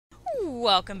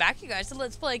Welcome back, you guys, to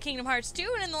Let's Play Kingdom Hearts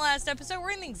 2, and in the last episode,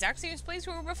 we're in the exact same place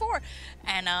we were before.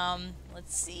 And,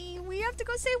 let's see, we have to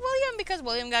go save William, because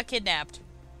William got kidnapped.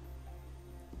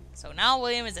 So now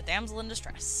William is a damsel in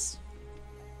distress.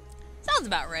 Sounds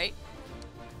about right.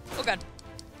 Oh god.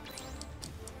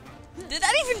 Did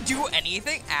that even do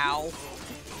anything? Ow.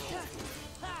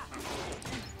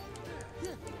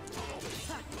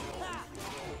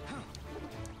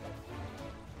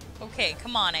 Okay,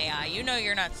 come on, AI. You know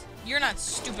you're not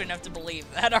stupid enough to believe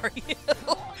that, are you?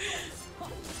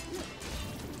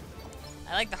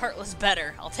 I like the Heartless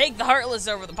better. I'll take the Heartless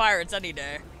over the Pirates any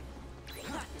day.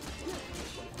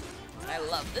 I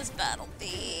love this battle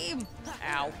theme.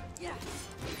 Ow. Yes.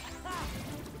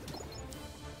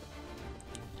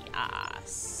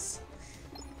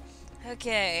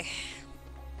 Okay.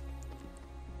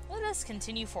 Let us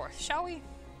continue forth, shall we?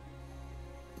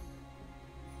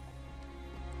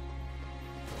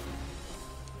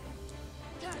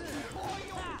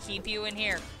 Keep you in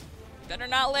here. Better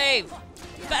not leave.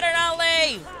 Better not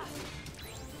leave.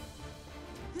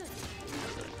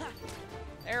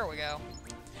 There we go.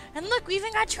 And look, we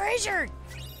even got treasure.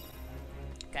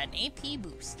 Got an AP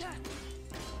boost.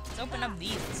 Let's open up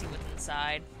these and see what's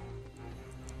inside.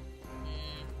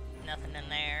 Nothing in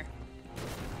there.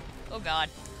 Oh god.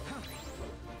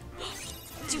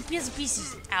 2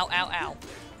 pieces. Ow, ow, ow.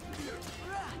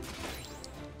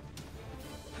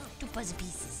 2 puzzle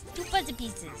pieces. 2 puzzle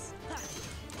pieces.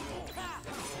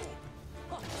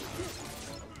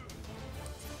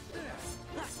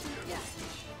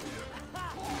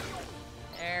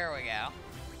 There we go.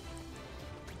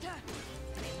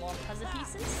 Any more puzzle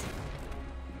pieces?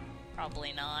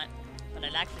 Probably not. But I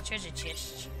like the treasure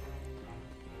chest.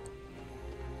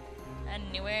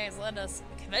 Anyways, let us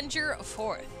venture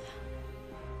forth.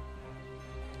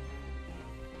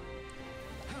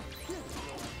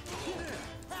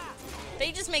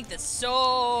 They just make this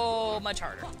so much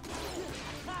harder.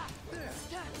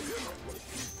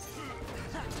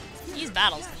 These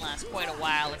battles can last quite a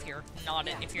while if you're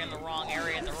in the wrong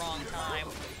area at the wrong time.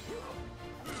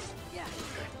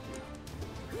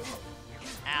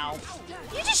 Ow.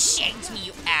 You just shanked me,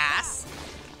 you ass!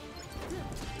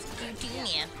 Fuck you too,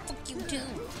 man. Fuck you too.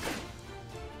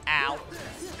 Ow.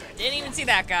 Didn't even see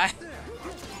that guy.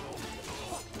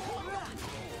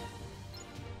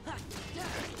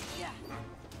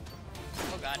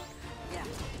 Oh god.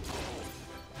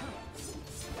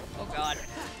 Oh god.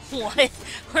 What?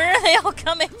 Where are they all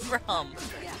coming from?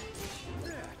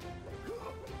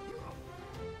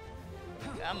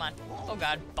 Come on. Oh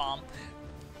god, bomb.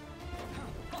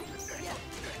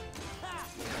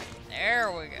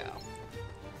 There we go.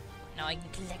 Now I can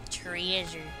collect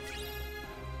treasure.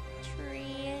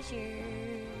 Treasure.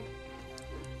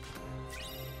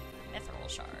 Mithril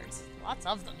shards. Lots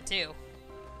of them, too.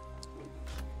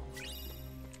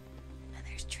 And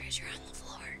there's treasure on the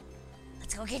floor.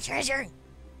 Let's go get treasure.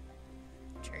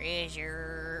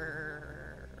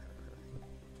 Treasure.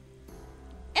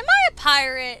 Am I a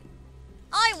pirate?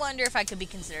 I wonder if I could be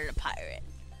considered a pirate.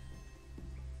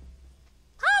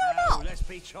 I don't know. Let's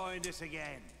be joined us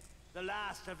again. The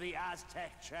last of the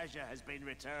Aztec treasure has been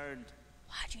returned.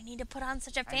 Why'd you need to put on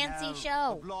such a fancy And now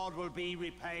show? the blood will be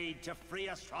repaid to free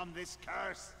us from this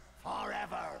curse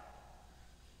forever.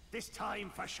 This time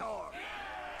for sure.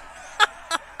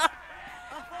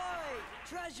 Ahoy!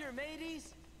 Treasure,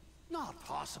 mateys! Not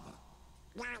possible.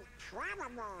 Oh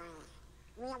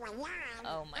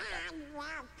my god.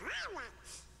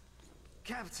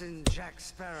 Captain Jack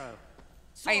Sparrow.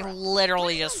 I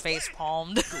literally just face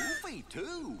palmed. Goofy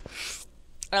too.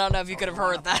 I don't know if you could have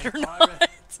heard that or not.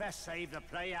 Best save the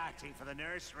play acting for the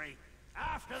nursery.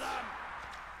 After them.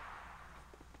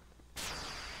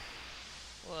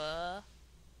 What?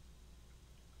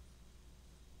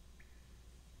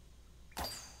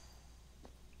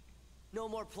 No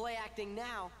more play acting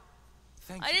now.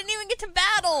 I didn't even get to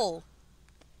battle.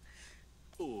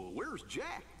 Oh, where's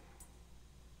Jack?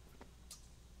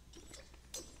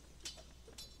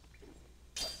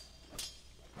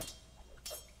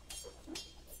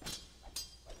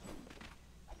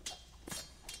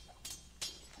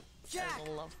 Jack!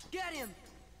 Love. Get him!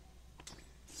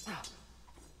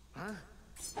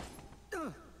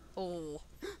 Oh.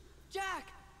 Jack!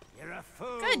 You're a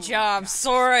fool. Good job,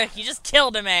 Sora. You just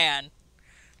killed a man.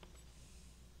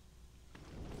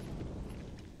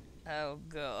 Oh,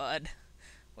 God.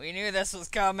 We knew this was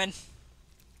coming.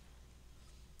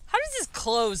 How does his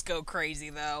clothes go crazy,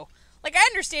 though? Like, I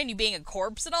understand you being a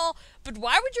corpse and all, but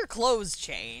why would your clothes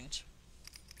change?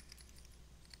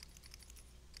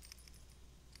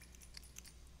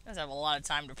 I have a lot of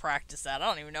time to practice that. I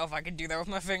don't even know if I could do that with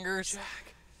my fingers.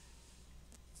 Jack.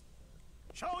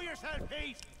 Show yourself,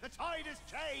 Pete! The tide has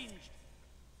changed!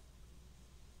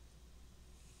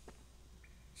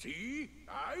 See?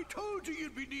 I told you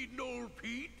you'd be needing old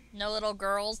Pete. No little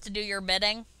girls to do your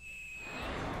bidding?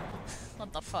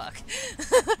 What the fuck?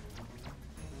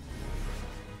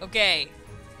 Okay.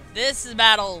 This is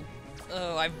battle...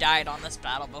 Oh, I've died on this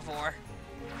battle before.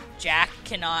 Jack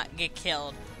cannot get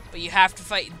killed. But you have to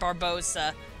fight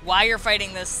Barbossa while you're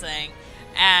fighting this thing.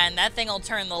 And that thing will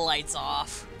turn the lights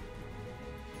off.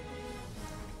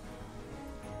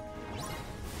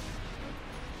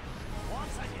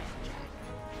 Once again, Jack.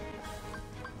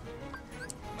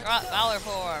 Drop Valor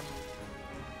form.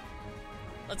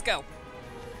 Let's go.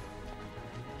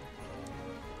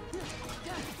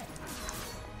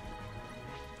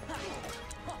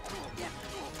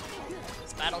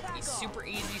 This battle can be super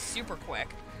easy, super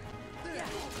quick. I'm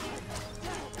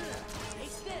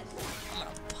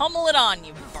gonna pummel it on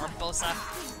you, Barbossa.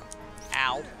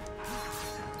 Ow.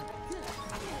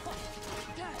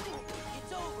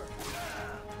 It's over.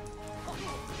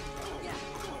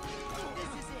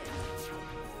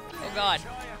 Oh god.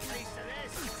 Enjoy a taste of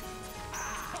this.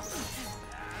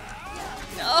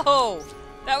 No!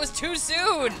 That was too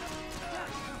soon!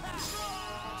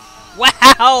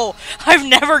 Wow! I've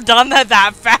never done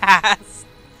that fast!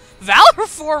 Valor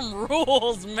form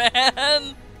rules,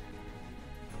 man!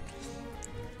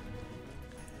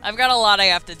 I've got a lot I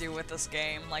have to do with this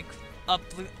game, like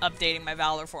updating my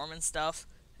Valor form and stuff,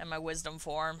 and my Wisdom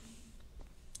form.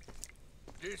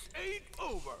 This ain't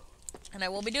over. And I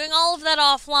will be doing all of that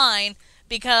offline,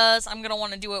 because I'm gonna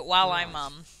want to do it while I'm,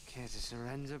 Care to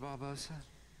surrender, Barbossa?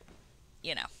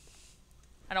 you know.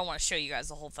 I don't want to show you guys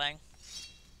the whole thing.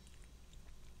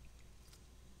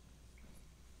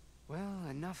 Well,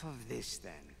 enough of this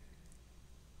then.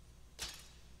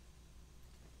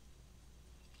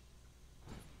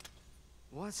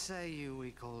 What say you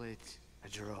we call it a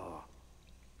draw?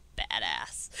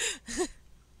 Badass.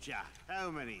 Jack,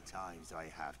 how many times do I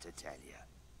have to tell you?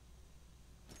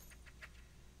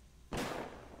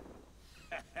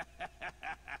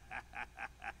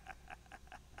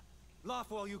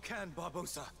 Laugh while you can,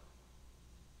 Barbossa.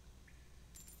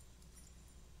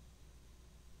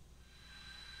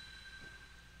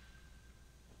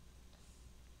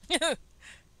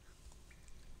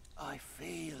 I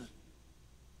feel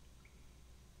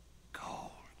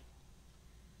cold.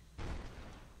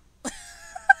 That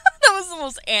was the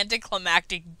most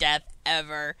anticlimactic death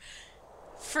ever.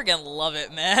 Friggin' love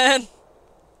it, man.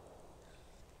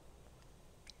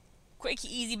 Quick,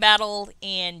 easy battle,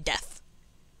 and death.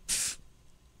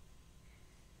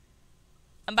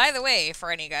 And by the way,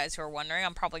 for any guys who are wondering,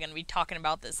 I'm probably going to be talking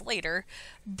about this later,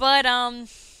 but,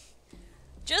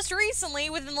 just recently,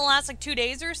 within the last, 2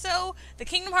 days or so, the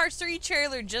Kingdom Hearts 3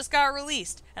 trailer just got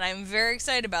released, and I'm very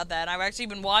excited about that. I've actually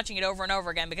been watching it over and over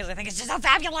again because I think it's just so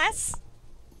fabulous.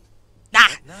 Nah.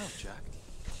 What now, Jack?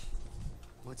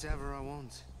 Whatever I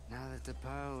want, now that the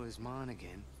power is mine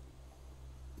again.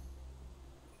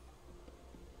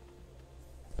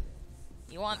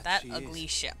 You want That that she ugly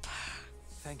is. ship.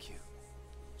 Thank you,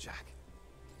 Jack.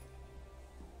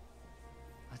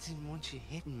 I didn't want you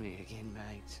hitting me again,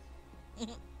 mate.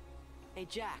 Hey,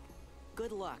 Jack.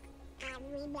 Good luck. I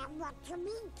remember to be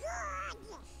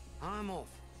good. I'm off.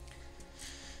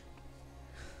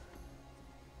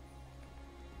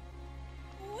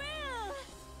 Well,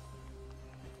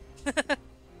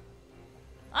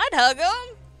 I'd hug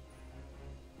him.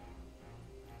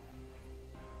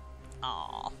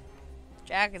 Aw.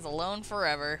 Jack is alone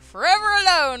forever. Forever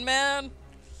alone, man.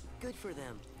 Good for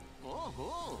them.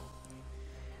 Uh-huh.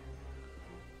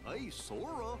 Hey,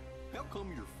 Sora, how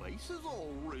come your face is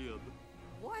all red?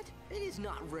 What? It is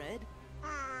not red.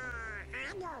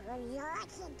 I know who you're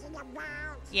thinking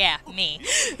about. Yeah, me.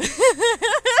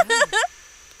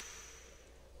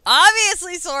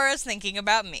 Obviously, Sora's thinking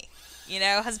about me. You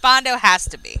know, Husbando has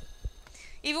to be.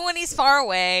 Even when he's far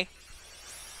away.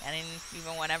 And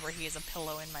even whenever he has a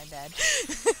pillow in my bed.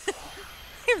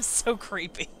 I'm so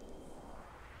creepy.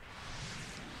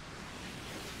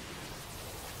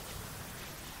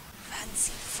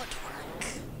 Fancy footwork.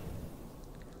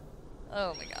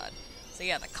 Oh my god. So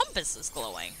yeah, the compass is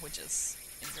glowing, which is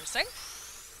interesting.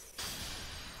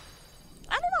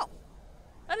 I don't know.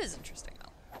 That is interesting, though.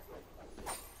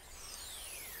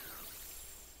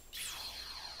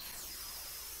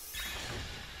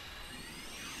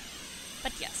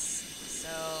 But yes,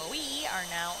 so we are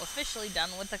now officially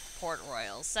done with the Port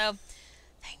Royal, so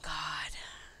thank God.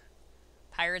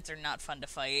 Pirates are not fun to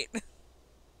fight.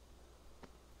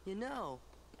 You know,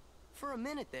 for a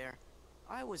minute there,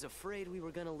 I was afraid we were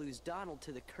gonna lose Donald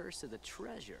to the curse of the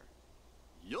treasure.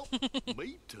 Yup,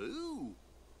 me too.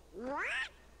 What?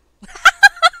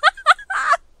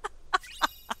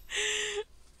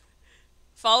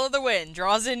 follow the wind.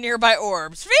 Draws in nearby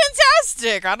orbs.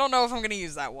 Fantastic! I don't know if I'm gonna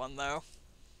use that one, though.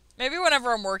 Maybe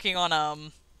whenever I'm working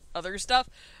on, other stuff.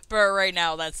 But right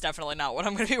now, that's definitely not what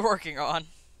I'm gonna be working on.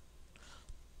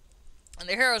 And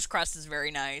the Hero's Crest is very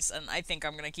nice, and I think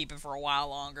I'm gonna keep it for a while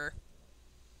longer.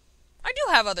 I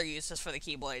do have other uses for the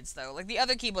Keyblades, though. Like, the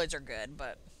other Keyblades are good,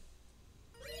 but...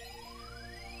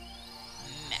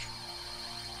 meh.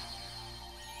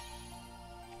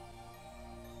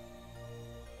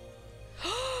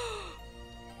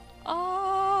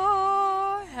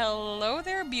 Oh, hello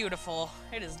there, beautiful.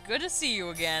 It is good to see you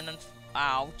again.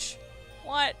 Ouch.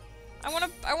 What? I wanna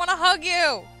hug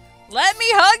you! Let me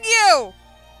hug you!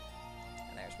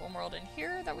 And there's one world in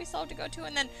here that we still have to go to,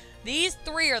 and then these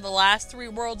 3 are the last 3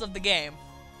 worlds of the game.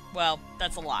 Well,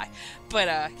 that's a lie,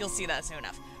 but you'll see that soon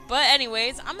enough. But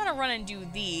anyways, I'm gonna run and do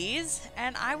these,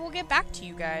 and I will get back to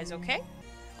you guys, okay?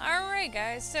 Alright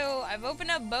guys, so I've opened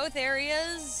up both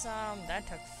areas. That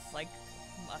took like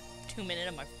a 2-minute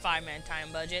of my 5-minute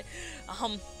time budget.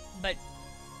 But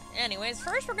anyways,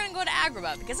 first we're gonna go to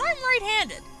Agrabah, because I'm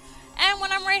right-handed. And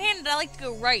when I'm right-handed, I like to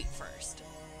go right first.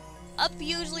 Up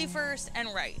usually first,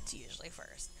 and right usually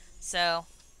first. So,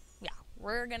 yeah,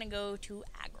 we're gonna go to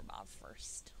Agrabah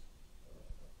first.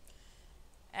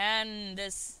 And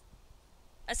this,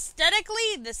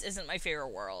 aesthetically, this isn't my favorite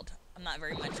world. I'm not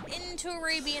very much into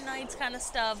Arabian Nights kind of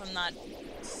stuff. I'm not,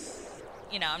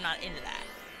 I'm not into that.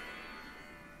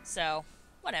 So,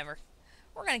 whatever.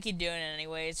 We're gonna keep doing it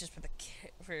anyways, just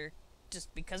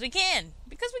just because we can.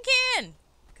 Because we can.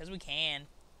 Because we can.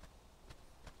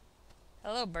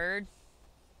 Hello, bird.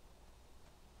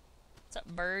 What's up,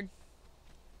 bird?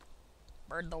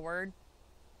 Bird the word?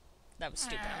 That was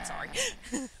stupid, I'm sorry.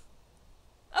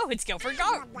 Oh, it's Gilfford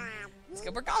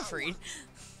Gobbfried.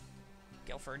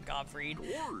 Gilfford Gobbfried.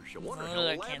 Gosh, I wonder how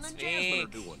I Aladdin can't and Jasmine are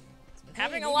speak. doing. Been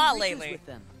happening a lot Rico's lately. with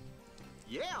them.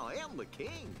 Yeah, I am the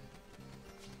king.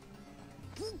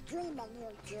 Keep dreaming,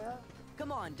 you two.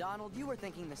 Come on, Donald, you were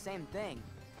thinking the same thing.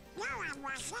 No, I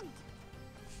wasn't.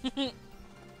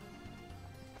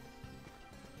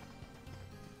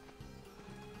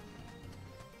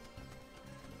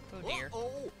 Oh dear.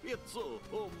 Uh-oh, it's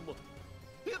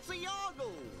a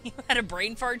Yago. You had a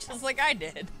brain fart just like I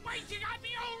did. Wait, you got me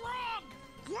all wrong!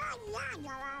 You're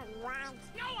all right.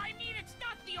 No, I mean, it's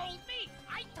not the old me.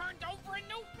 I turned over a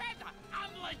new feather.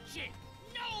 I'm legit.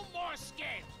 No more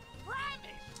scams.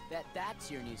 Promise. That's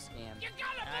your new scam. You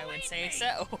gotta I believe would say me.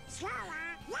 so. Sarah,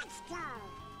 let's go.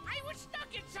 I was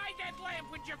stuck inside that lamp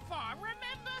with Jafar,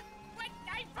 remember? But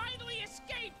I finally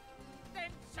escaped.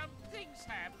 Then some things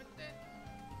happened.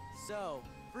 So,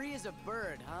 free as a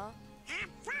bird, huh? Have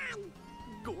fun.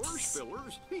 Gosh,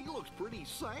 fellers, he looks pretty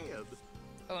sad.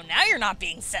 Oh, now you're not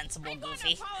being sensible, I want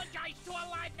Goofy. to apologize to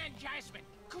Aladdin and Jasmine.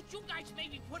 Could you guys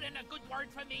maybe put in a good word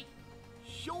for me?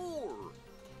 Sure,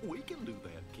 we can do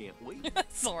that, can't we?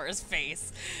 Sora's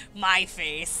face. My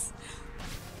face.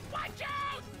 Watch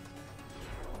out!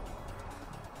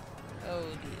 Oh,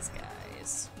 these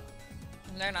guys.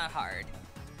 They're not hard.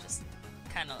 Just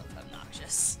kind of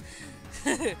obnoxious.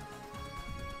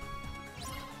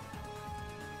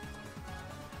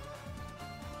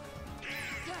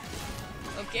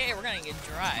 Okay, we're gonna get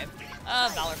drive.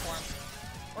 Valor form.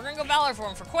 We're gonna go Valor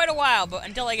form for quite a while, but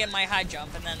until I get my high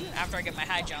jump, and then after I get my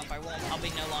high jump, I'll be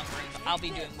no longer I'll be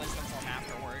doing Wisdom form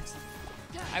afterwards.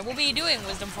 I will be doing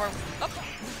Wisdom form. Oh,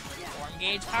 form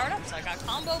gauge powered up, so I got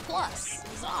combo plus.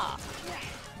 Huzzah!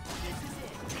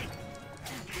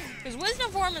 Because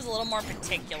Wisdom form is a little more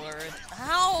particular.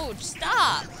 Ouch!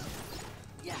 Stop!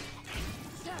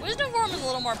 Wisdom form is a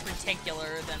little more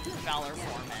particular than Valor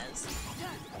form is.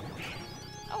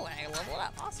 Oh, and I leveled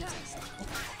up. Awesome.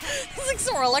 It's like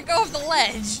Sora, let go of the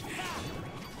ledge.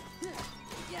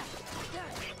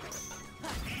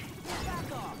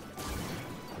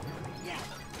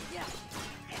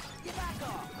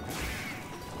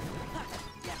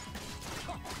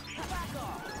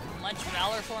 Much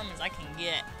Valor form as I can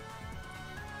get.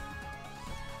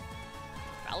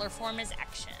 Valor form is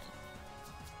action.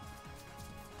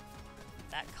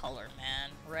 That color,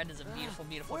 man. Red is a beautiful,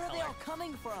 beautiful Where color. are they all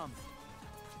coming from?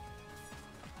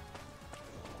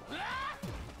 Hello!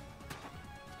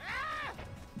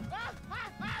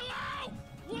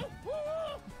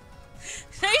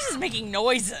 Now he's just making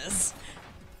noises.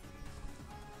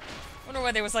 Wonder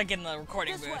what they was like in the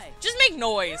recording This booth. way. Just make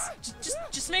noise.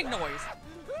 Just make noise.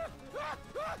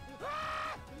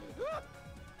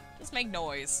 Just make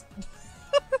noise.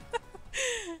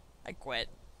 I quit.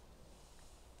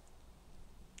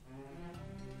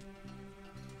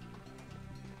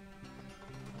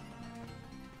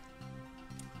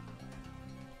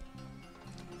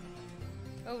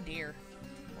 Oh dear.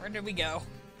 Where did we go?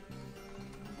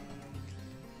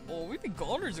 Oh, we'd be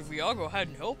goners if Iago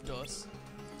hadn't helped us.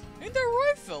 Ain't that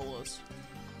right, fellas?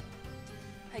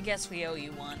 I guess we owe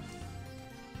you one.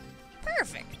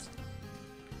 Perfect.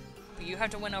 But you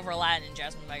have to win over Aladdin and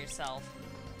Jasmine by yourself.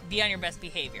 Be on your best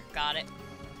behavior. Got it?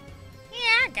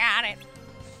 Yeah, got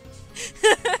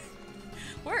it.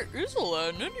 Where is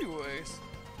Aladdin anyways?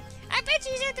 I bet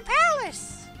she's at the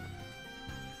palace.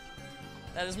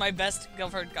 That is my best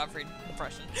Gilfford Gobbfried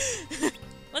impression.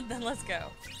 Let's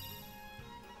go.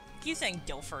 Keep saying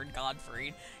Gilfford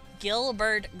Gobbfried.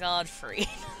 Gilbert Gottfried.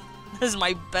 This is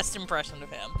my best impression of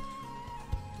him.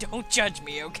 Don't judge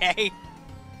me, okay?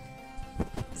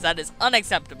 That is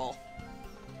unacceptable.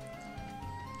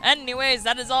 Anyways,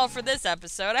 that is all for this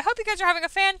episode. I hope you guys are having a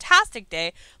fantastic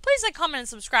day. Please like, comment, and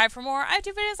subscribe for more. I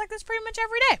do videos like this pretty much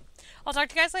every day. I'll talk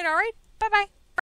to you guys later, alright? Bye-bye.